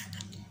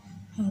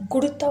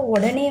 கொடுத்தா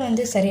உடனே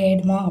வந்து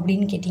சரியாயிடுமா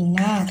அப்படின்னு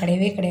கேட்டிங்கன்னா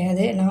கிடையவே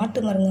கிடையாது.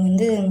 நாட்டு மருந்து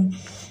வந்து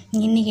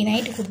இன்றைக்கி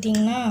நைட்டு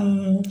கொடுத்தீங்கன்னா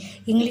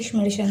இங்கிலீஷ்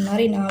மெடிசன்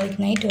மாதிரி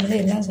நாளைக்கு நைட்டு வந்து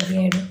எல்லாம்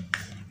சரியாயிடும்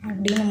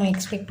அப்படின்னு நம்ம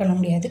எக்ஸ்பெக்ட் பண்ண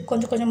முடியாது.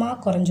 கொஞ்சம்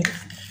கொஞ்சமாக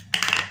குறைஞ்சிடும்.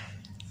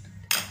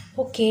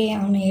 ஓகே,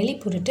 அவனை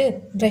எழுப்பிவிட்டு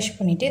ப்ரஷ்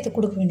பண்ணிவிட்டு இதை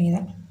கொடுக்க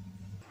வேண்டியதான்.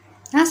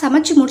 நான்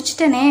சமைச்சு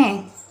முடிச்சிட்டேனே.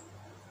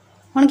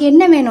 உனக்கு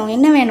என்ன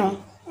வேணும்?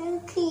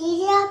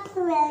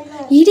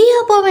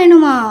 இடியாப்பம்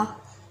வேணுமா?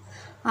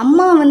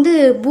 அம்மா வந்து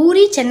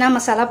பூரி சென்னா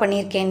மசாலா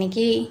பண்ணியிருக்கேன்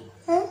இன்னைக்கு.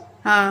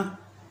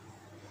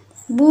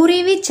 பூரி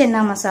வித்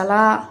சென்னா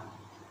மசாலா.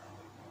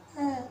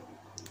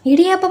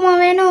 இடியாப்பமா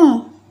வேணும்?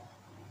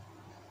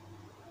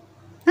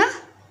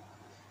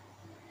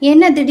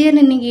 என்ன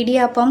திடீர்னு இன்னைக்கு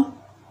இடியாப்பம்?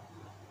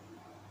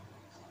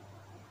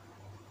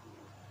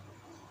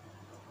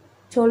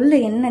 சொல்லு,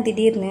 என்ன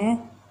திடீர்னு?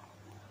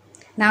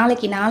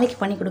 நாளைக்கு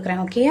பண்ணி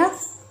கொடுக்குறேன், ஓகேயா?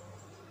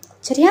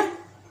 சரியா?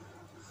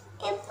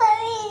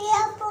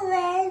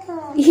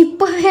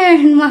 இப்பவே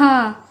வேணுமா?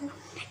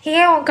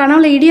 உன்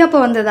கனவுல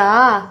இடியாப்பம் வந்ததா?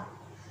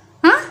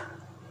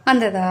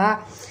 வந்ததா?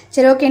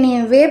 சரி, ஓகே. நீ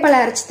வேப்பலை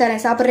அரைச்சி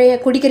தரேன், சாப்பிட்றியா?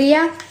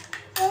 குடிக்கிறியா?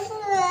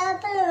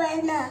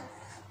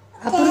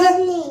 அப்புறம்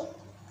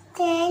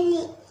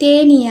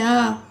தேனியா?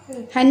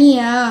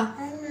 ஹனியா?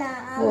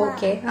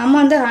 ஓகே, அம்மா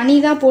வந்து ஹனி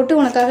தான் போட்டு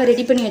உனக்காக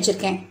ரெடி பண்ணி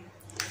வச்சிருக்கேன்.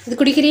 இது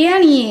குடிக்கிறியா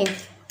நீ?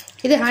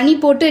 இது ஹனி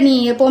போட்டு நீ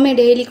எப்போவுமே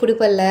டெய்லி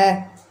குடிப்பல்ல,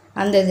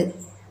 அந்த இது.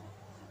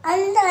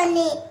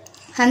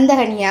 அந்த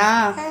ஹனியா?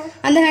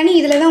 அந்த ஹனி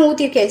இதில் தான்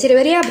ஊற்றிருக்கேன். சரி,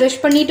 வரையா?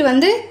 ப்ரஷ் பண்ணிட்டு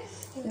வந்து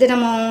இது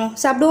நம்ம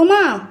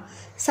சாப்பிடுவோமா?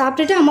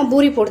 சாப்பிட்டுட்டு அம்மா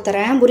பூரி போட்டு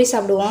தரேன், பூரி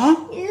சாப்பிடுவோம்.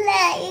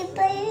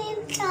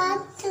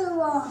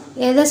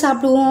 எதை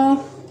சாப்பிடுவோம்?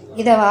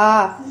 இதவா?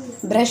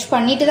 ப்ரஷ்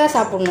பண்ணிட்டு தான்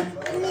சாப்பிடணும்.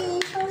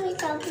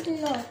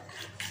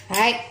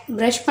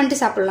 ப்ரஷ்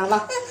பண்ணிட்டு சாப்பிடலாம், வா.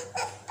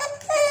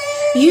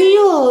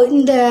 ஐயோ,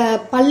 இந்த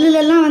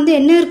பல்லுலலாம் வந்து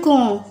என்ன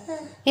இருக்கும்?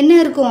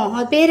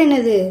 அது பேர்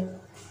என்னது?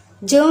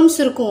 ஜெர்ம்ஸ்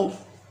இருக்கும்.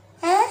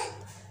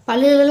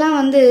 பல்லுலலாம்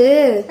வந்து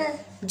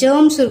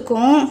ஜெர்ம்ஸ்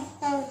இருக்கும்.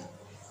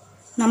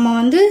 நம்ம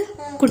வந்து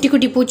குட்டி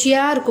குட்டி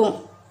பூச்சியா இருக்கும்,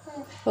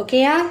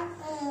 ஓகேயா?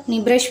 நீ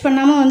ப்ரஷ்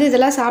பண்ணாம வந்து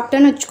இதெல்லாம்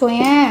சாப்பிட்டேன்னு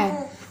வச்சுக்கோயேன்,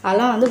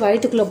 அதெல்லாம் வந்து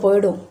வயிற்றுக்குள்ள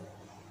போயிடும்,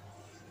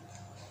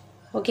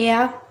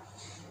 ஓகேயா?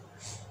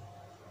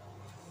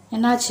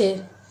 என்னாச்சு?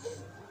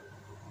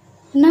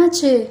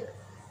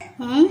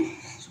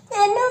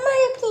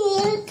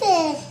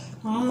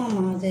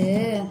 ஆமாம்மா, அது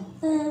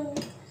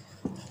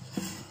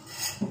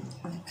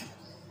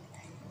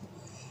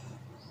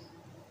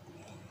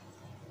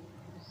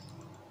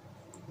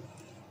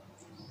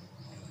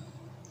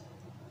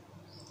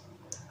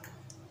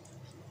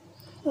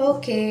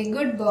ஓகே,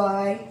 குட்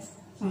பாய்.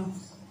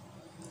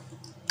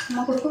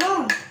 அம்மா கொடுக்கவா?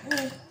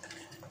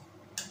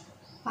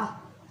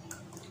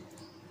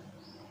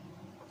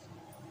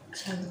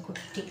 சரி,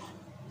 குட்டி.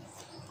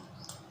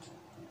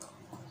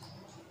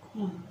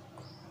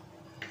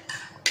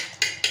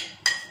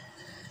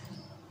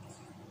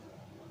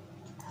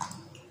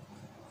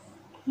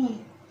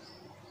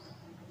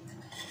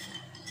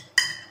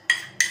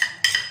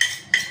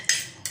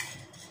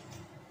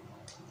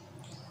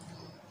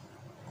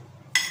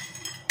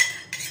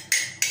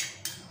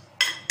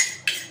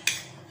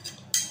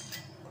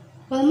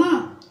 போதுமா?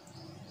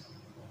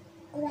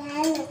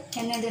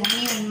 என்னது,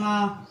 ஹனி வேணுமா?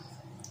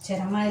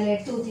 சரி, அம்மா இதில்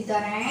எடுத்து ஊற்றி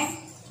தரேன்.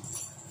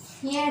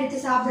 ஏன் எடுத்து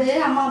சாப்பிடு,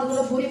 அம்மா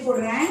அதுக்குள்ள பூரி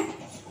போடுறேன்,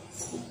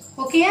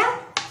 ஓகேயா?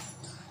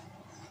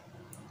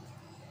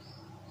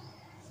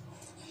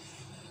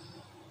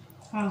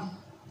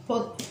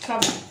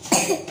 சாப்பிடு.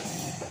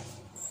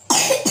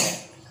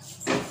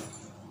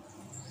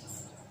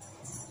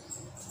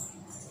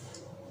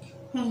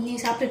 நீ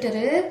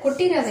சாப்பிட்டுட்டு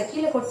கொட்டிடாத,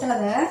 கீழே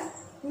கொட்டாத.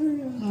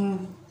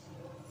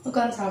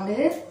 உட்காந்து சாப்பிடு.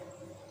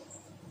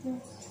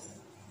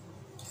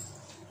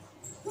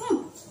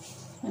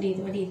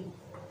 வடியுது.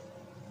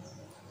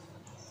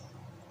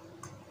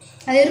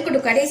 அது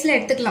இருக்கட்டும், கடைசியில்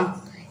எடுத்துக்கலாம்.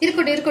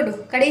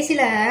 இருக்கட்டும்,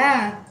 கடைசியில்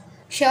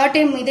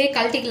ஷர்ட்டையும் இதே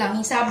கழட்டிக்கலாம்.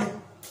 நீ சாப்பிடு.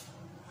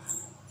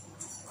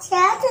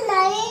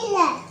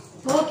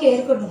 ஓகே,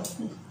 இருக்கட்டும்.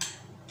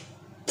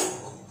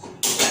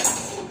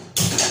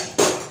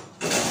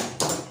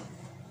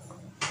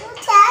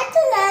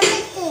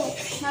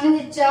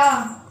 நனைஞ்சிச்சா?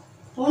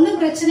 ஒன்றும்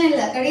பிரச்சனை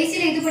இல்லை,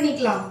 கடைசியில் இது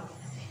பண்ணிக்கலாம்.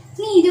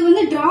 நீ இது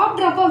வந்து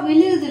ட்ராப்பா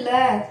விழுகுதுல்ல,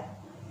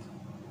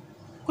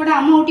 கூட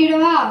அம்மா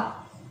ஊட்டிவிடவா?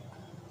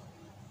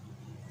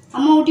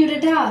 அம்மா ஊட்டி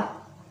விடட்டா?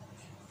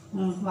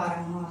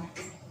 வரேன்.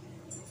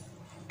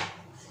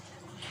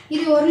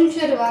 இது ஒரு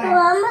நிமிஷம் இரு, வரேன்.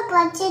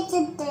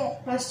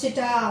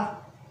 வச்சிட்டா?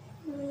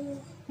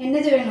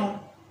 என்னது வேணும்?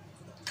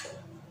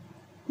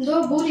 இதோ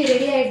பூரி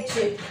ரெடி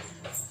ஆயிடுச்சு.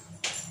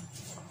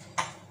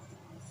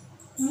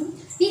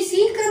 நீ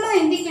சீக்கிரமா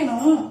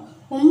எந்திக்கணும்.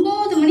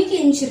 9 மணிக்கு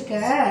எந்திச்சிருக்க.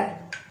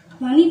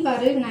 மணி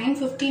பாரு,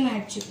 9:15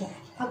 ஆயிடுச்சு. இப்போ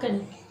அக்கா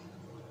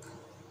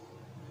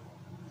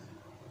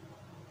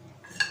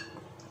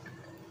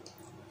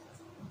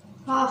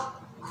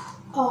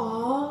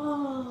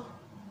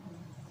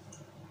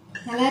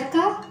நல்லா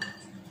இருக்கா?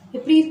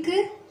 எப்படி இருக்கு?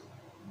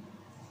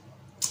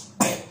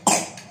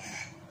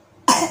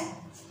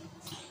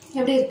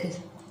 எப்படி இருக்கு?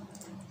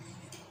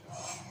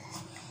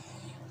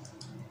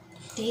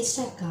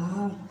 டேஸ்டா இருக்கா?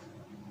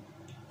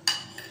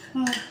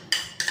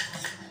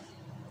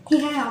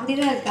 ஏன்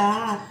அப்படிதான் இருக்கா?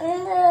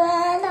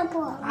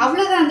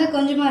 அவ்வளவுதான், அந்த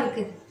கொஞ்சமா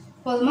இருக்கு,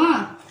 போதுமா?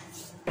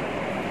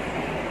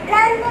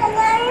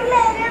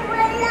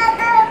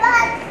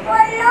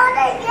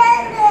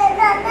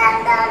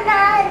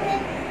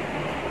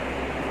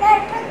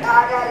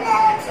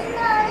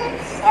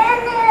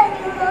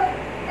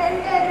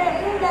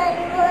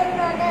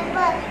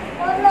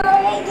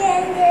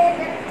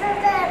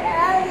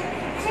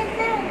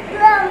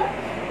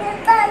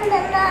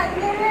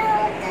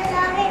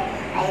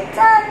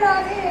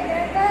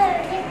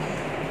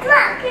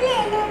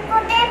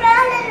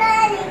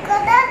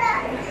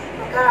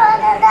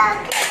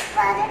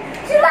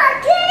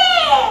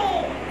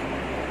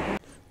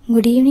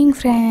 Good evening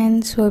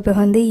friends. ஸோ இப்போ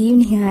வந்து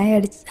ஈவினிங்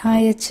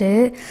ஆயிடுச்சு.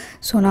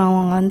 ஸோ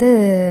நான் வந்து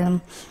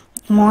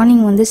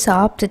மார்னிங் வந்து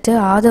சாப்பிட்டுட்டு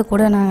ஆதை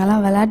கூட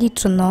நாங்கள்லாம்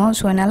விளையாடிட்டு இருந்தோம்.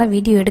 ஸோ என்னால்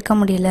வீடியோ எடுக்க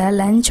முடியல.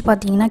 லஞ்ச்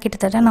பார்த்தீங்கன்னா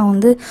கிட்டத்தட்ட நான்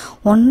வந்து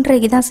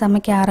 1:30க்கு தான்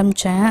சமைக்க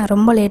ஆரம்பித்தேன்.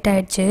 ரொம்ப லேட்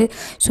ஆகிடுச்சு.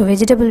 ஸோ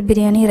வெஜிடபிள்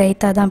பிரியாணி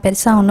ரைத்தா தான்,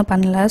 பெருசாக ஒன்றும்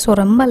பண்ணல. ஸோ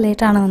ரொம்ப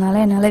லேட்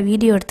ஆனதுனால என்னால்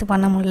வீடியோ எடுத்து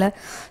பண்ண முடியல.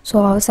 ஸோ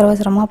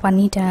அவசரமாக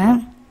பண்ணிட்டேன்.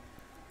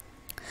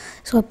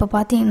 ஸோ இப்போ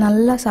பார்த்தீங்கன்னா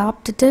நல்லா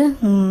சாப்பிட்டுட்டு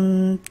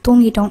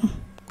தூங்கிட்டோம்.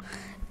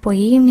 இப்போ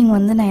ஈவினிங்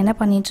வந்து நான் என்ன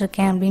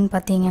பண்ணிகிட்ருக்கேன் அப்படின்னு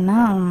பார்த்தீங்கன்னா,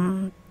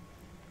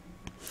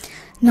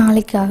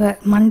 நாளைக்காக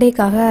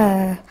மண்டேக்காக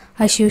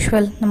அஸ்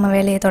யூஷுவல் நம்ம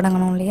வேலையை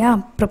தொடங்கணும் இல்லையா,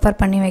 ப்ரிப்பேர்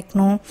பண்ணி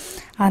வைக்கணும்.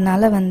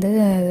 அதனால் வந்து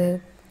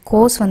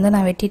கோஸ் வந்து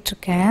நான்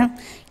வெட்டிகிட்ருக்கேன்.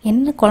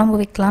 என்ன குழம்பு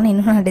வைக்கலான்னு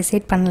இன்னும் நான்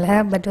டிசைட் பண்ணல.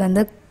 பட்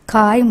வந்து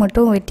காய்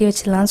மட்டும் வெட்டி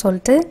வச்சிடலான்னு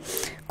சொல்லிட்டு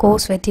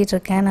கோஸ்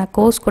வெட்டிகிட்ருக்கேன். நான்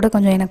கோஸ் கூட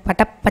கொஞ்சம்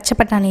எனக்கு பச்சை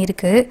பட்டாணி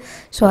இருக்குது.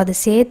 ஸோ அதை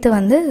சேர்த்து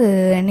வந்து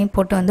எண்ணெய்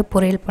போட்டு வந்து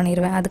பொரியல்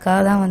பண்ணிடுவேன். அதுக்காக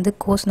தான் வந்து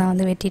கோஸ் நான்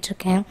வந்து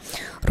வெட்டிகிட்ருக்கேன்.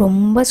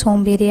 ரொம்ப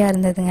சோம்பேறியாக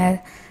இருந்ததுங்க,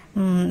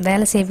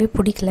 வேலை செய்யவே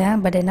பிடிக்கல.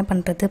 பட் என்ன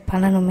பண்ணுறது,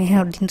 பண்ணணுமே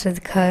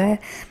அப்படின்றதுக்காக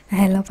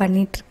நான் எல்லாம்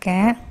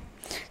பண்ணிகிட்ருக்கேன்.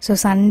 ஸோ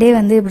சண்டே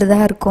வந்து இப்படி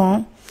தான் இருக்கும்.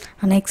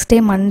 நெக்ஸ்ட் டே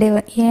மண்டே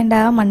ஏன்டா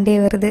மண்டே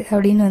வருது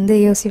அப்படின்னு வந்து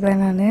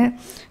யோசிப்பேன் நான்.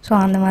 ஸோ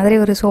அந்த மாதிரி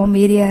ஒரு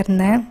சோம்பேறியாக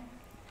இருந்தேன்.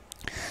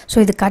 ஸோ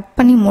இது கட்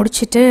பண்ணி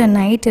முடிச்சுட்டு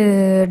நைட்டு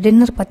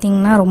டின்னர்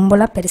பார்த்திங்கன்னா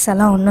ரொம்பலாம்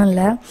பெருசாலாம் ஒன்றும்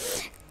இல்லை.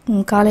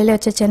 காலையில்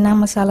வச்ச சென்னா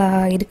மசாலா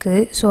இருக்குது.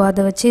 ஸோ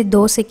அதை வச்சு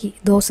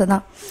தோசை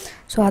தான்.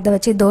 ஸோ அதை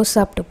வச்சு தோசை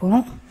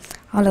சாப்பிட்டுப்போம்.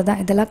 அவ்வளோதான்.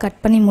 இதெல்லாம்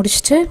கட் பண்ணி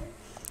முடிச்சுட்டு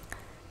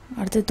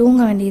அடுத்து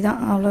தூங்க வேண்டியதான்.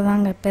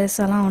 அவ்வளோதாங்க,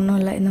 பெருசாலாம் ஒன்றும்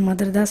இல்லை. இந்த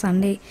மாதிரி தான்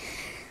சண்டே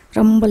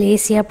ரொம்ப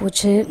லேசியாக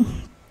போச்சு.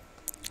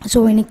 ஸோ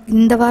இன்னைக்கு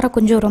இந்த வாரம்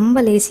கொஞ்சம் ரொம்ப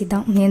லேசி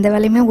தான். எந்த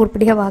வேலையுமே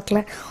உருப்படியாக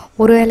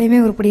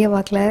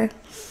பார்க்கல.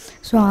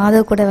 ஸோ அதை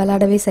கூட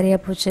விளையாடவே சரியாக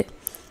போச்சு.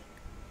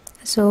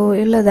 ஸோ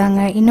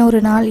இவ்வளோதாங்க. இன்னொரு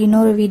நாள்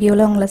இன்னொரு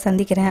வீடியோவில் உங்களை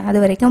சந்திக்கிறேன். அது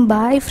வரைக்கும்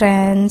பாய்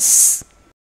ஃப்ரெண்ட்ஸ்.